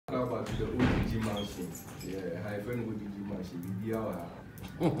about the ODG mansion. Yeah, I friend ODG mansion.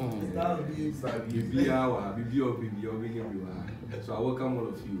 So I welcome all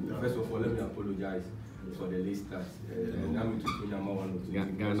of you. First of all, let me apologize for the late start. I'm to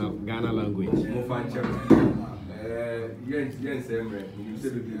Ghana language.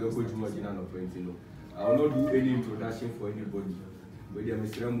 I will not do any introduction for anybody. But there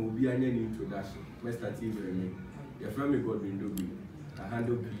will be any introduction. Mr. T. Your friend Godwin Dobi. I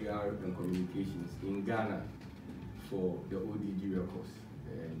handle PR and communications in Ghana for the ODG records.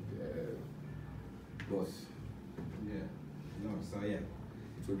 And boss. Yeah. No, so yeah.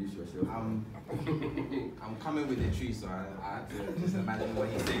 Introduce yourself. I'm coming with the tree, so I had to just imagine what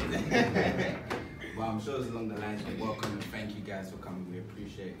he's saying. But I'm sure it's along the lines of welcome and thank you guys for coming. We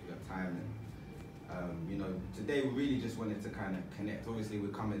appreciate your time. And you know, today we really just wanted to kind of connect. Obviously, we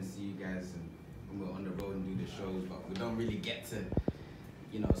come and see you guys and we're on the road and do the shows, but we don't really get to,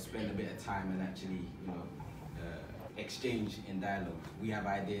 you know, spend a bit of time and actually, you know, exchange in dialogue. We have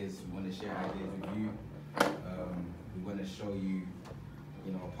ideas, we want to share ideas with you. We want to show you,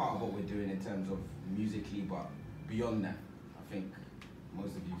 you know, part of what we're doing in terms of musically, but beyond that, I think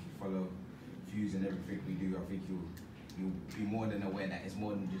most of you, if you follow Fuse and everything we do, I think you'll be more than aware that it's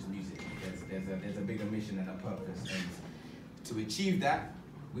more than just music. There's a bigger mission and a purpose, and to achieve that,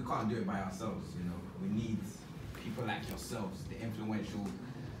 we can't do it by ourselves. You know, we need people like yourselves, the influential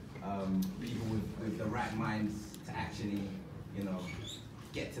people with the right minds to actually, you know,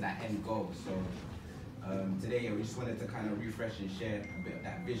 get to that end goal. So today, we just wanted to kind of refresh and share a bit of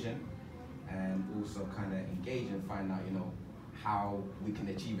that vision, and also kind of engage and find out, you know, how we can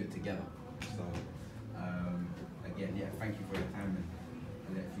achieve it together. So again, yeah, thank you for your time,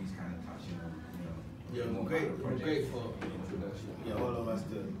 and let Fuse kind of touch, you know. Yeah, we're great for the introduction. Yeah, all of us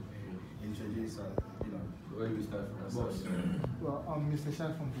to introduce us, you know. Where do we start from? Well, I'm Mr.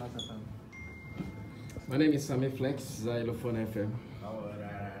 Shah from Plaza FM. My name is Sammy Flex, Xylophone FM.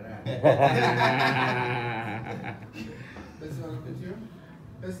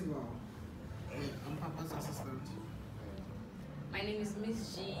 Festival. I'm Papa's assistant. My name is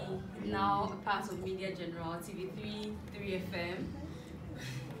Miss G, now a part of Media General, TV3, 3FM.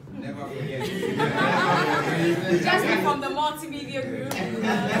 Never forget. Just from the multimedia group.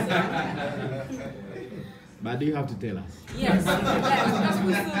 But do you have to tell us? Yes, because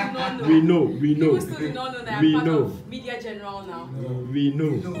we still do not know. We know. People still do not know that I'm part of Media General now. We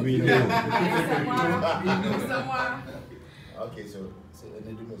know. Someone. Okay, so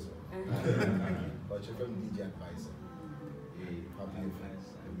they do know so. But you're from DJ advisor.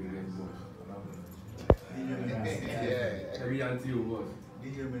 Yeah. Every auntie who was.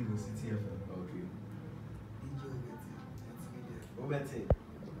 DJ Mengo City FM. Okay. Obete.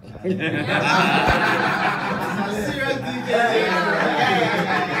 Serious DJ.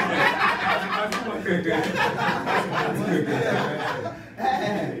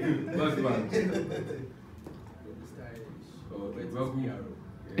 What's the man?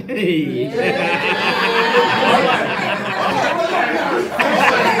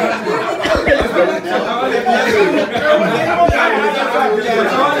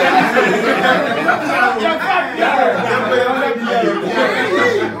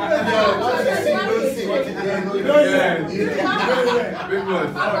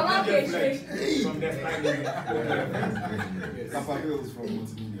 Papa Hills from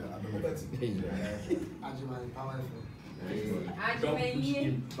multimedia.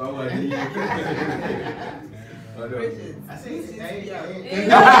 I say,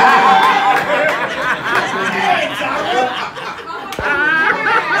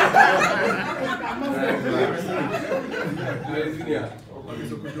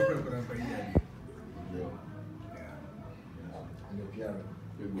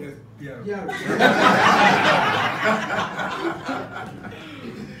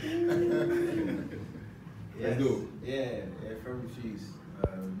 Yeah, from Fuse,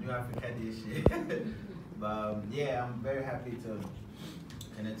 New Africa Dish. But yeah, I'm very happy to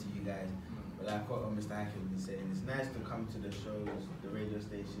connect to you guys. But like what Mr. Hakim was saying, it's nice to come to the shows, the radio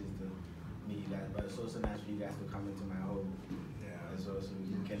stations, to meet you guys. But it's also nice for you guys to come into my home, as well, so we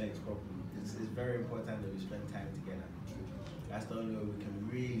can connect properly. It's very important that we spend time together. That's the only way we can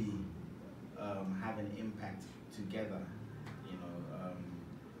really have an impact together. You know,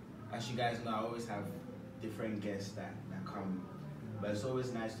 as you guys know, I always have different guests that come, but it's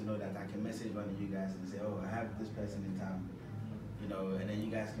always nice to know that I can message one of you guys and say, oh, I have this person in town, you know, and then you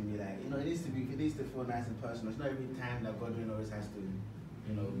guys can be like, you know, it needs to feel nice and personal. It's not every time that Godwin always has to,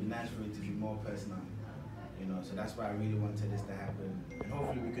 you know, be nice for it to be more personal, you know, so that's why I really wanted this to happen, and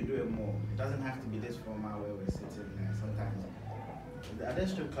hopefully we could do it more. It doesn't have to be this format where we're sitting there. Sometimes Are there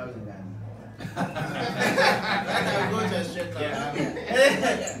strip clubs in Ghana? That's how we go to a strip club.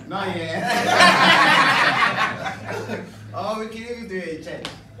 Yeah. Not yet. Oh, we can even do it in church.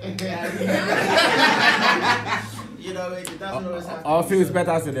 You know, it doesn't always have to All be feels so.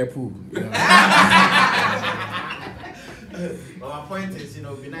 better to the pool. You know? But my point is, you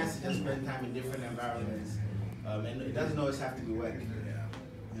know, it'd be nice to just spend time in different environments. And it doesn't always have to be work.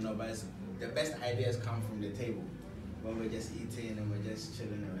 You know, but the best ideas come from the table when we're just eating and we're just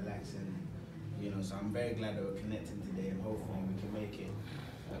chilling and relaxing. You know, so I'm very glad that we're connecting today, and hopefully we can make it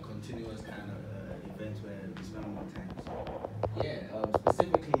a continuous kind of event where we spend more time. So, yeah,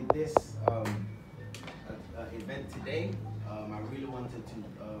 specifically this event today, I really wanted to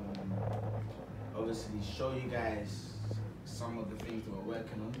obviously show you guys some of the things that we're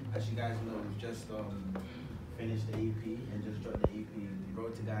working on. As you guys know, we've just finished the EP and just dropped the EP,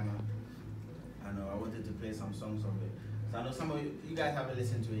 Road to Ghana. And I wanted to play some songs of it. So I know some of you guys haven't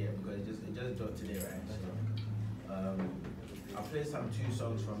listened to it yet because it just dropped today, right? So, I'll play some 2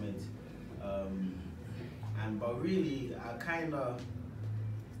 songs from it. But really,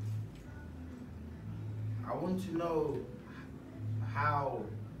 I want to know how.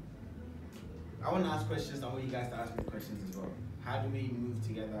 I want to ask questions. I want you guys to ask me questions as well. How do we move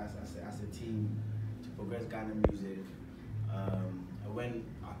together as a team to progress Ghana music? When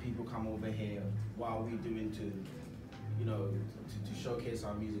our people come over here, what are we doing to, you know, to showcase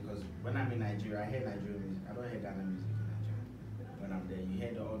our music? Because when I'm in Nigeria, I hear Nigerian music. I don't hear Ghana music in Nigeria. When I'm there, you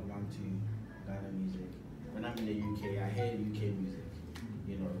hear the odd 1, 2 Ghana music. When I'm in the UK, I hear UK music.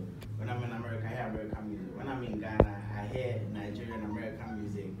 You know, when I'm in America, I hear American music. When I'm in Ghana, I hear Nigerian American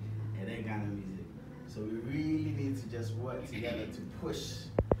music and then Ghana music. So we really need to just work together to push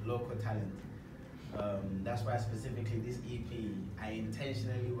local talent. That's why specifically this EP, I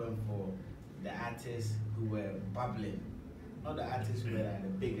intentionally went for the artists who were bubbling. Not the artists who were like the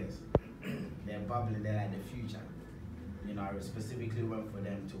biggest. They're bubbling, they're like the future. You know, I specifically went for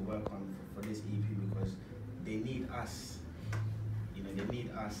them to work on for this EP because they need us. You know, they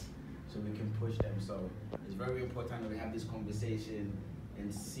need us so we can push them. So it's very important that we have this conversation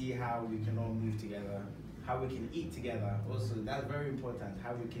and see how we can all move together, how we can eat together. Also, that's very important,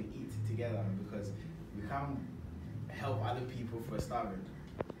 how we can eat together, because we can't help other people for starving.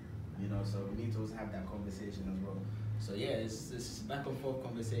 You know, so we need to also have that conversation as well. So yeah, it's back and forth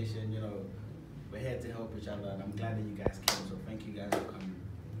conversation. You know, we're here to help each other, and I'm glad that you guys came. So thank you guys for coming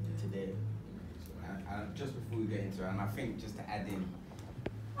today. Just before we get into it, and I think just to add in,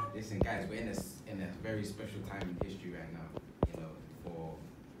 listen guys, we're in a very special time in history right now, you know, for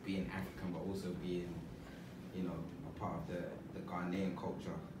being African but also being, you know, a part of the Ghanaian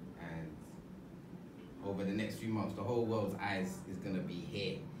culture. And over the next few months, the whole world's eyes is gonna be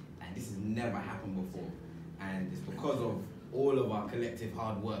here. And this has never happened before. And it's because of all of our collective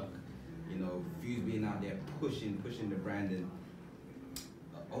hard work, you know, Fuse being out there pushing the branding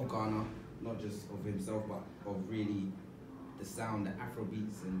of Ghana, not just of himself, but of really the sound, the Afro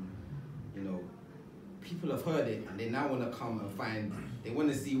beats, and you know, people have heard it and they now want to come and find, they want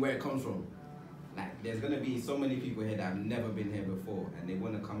to see where it comes from. Like, there's going to be so many people here that have never been here before, and they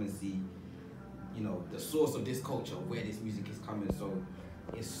want to come and see, you know, the source of this culture, where this music is coming. So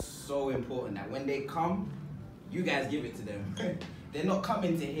it's so important that when they come, you guys give it to them. They're not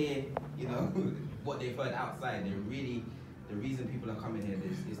coming to hear, you know, what they've heard outside. They're really, the reason people are coming here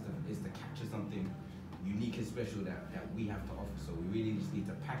is to capture something unique and special that we have to offer. So we really just need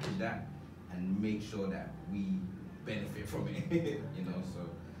to package that and make sure that we benefit from it. You know, so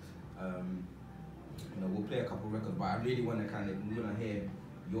you know, we'll play a couple records, but I really want to hear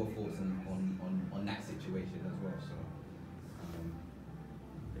your thoughts on that situation as well. So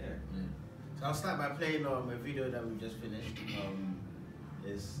yeah. So I'll start by playing a video that we just finished.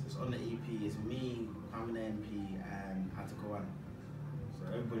 It's on the EP. It's me, Kwame NP, and Atiko One. So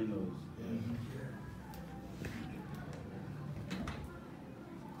everybody knows. Yeah.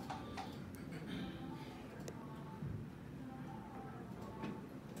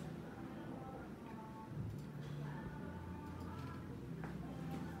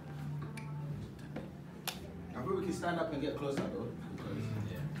 I think we can stand up and get closer though. Because,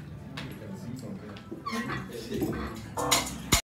 You can see something.